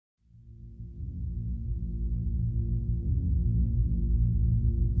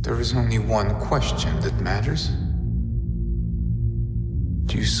There is only one question that matters.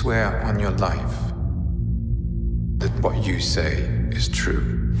 Do you swear on your life that what you say is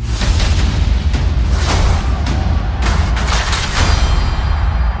true?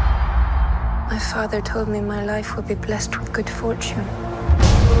 My father told me my life would be blessed with good fortune.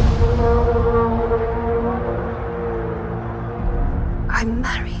 I'm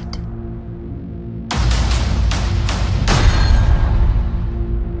married.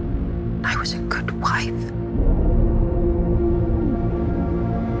 I was a good wife.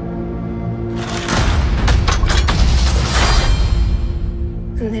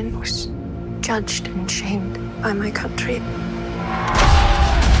 And then was judged and shamed by my country.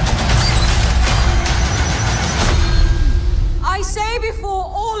 I say before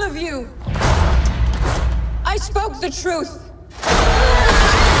all of you, I spoke the truth.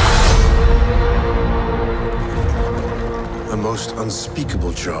 A most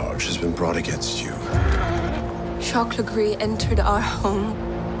unspeakable charge has been brought against you. Jacques Legris entered our home.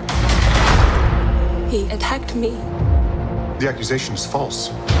 He attacked me. The accusation is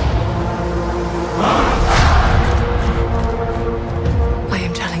false. I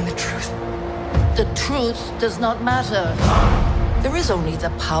am telling the truth. The truth does not matter. There is only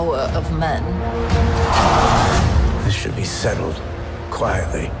the power of men. This should be settled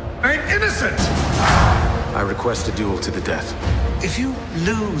quietly. I'm innocent! I request a duel to the death. If you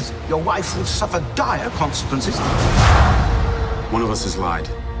lose, your wife will suffer dire consequences. One of us has lied.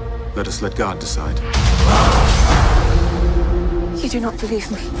 Let us let God decide. You do not believe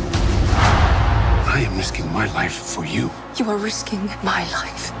me. I am risking my life for you. You are risking my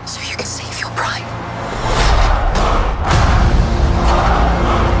life so you can save your pride.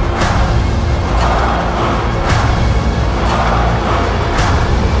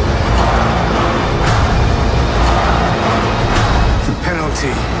 The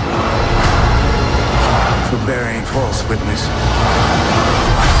penalty for bearing false witness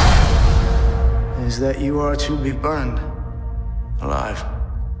is that you are to be burned alive.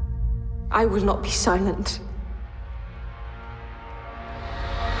 I will not be silent.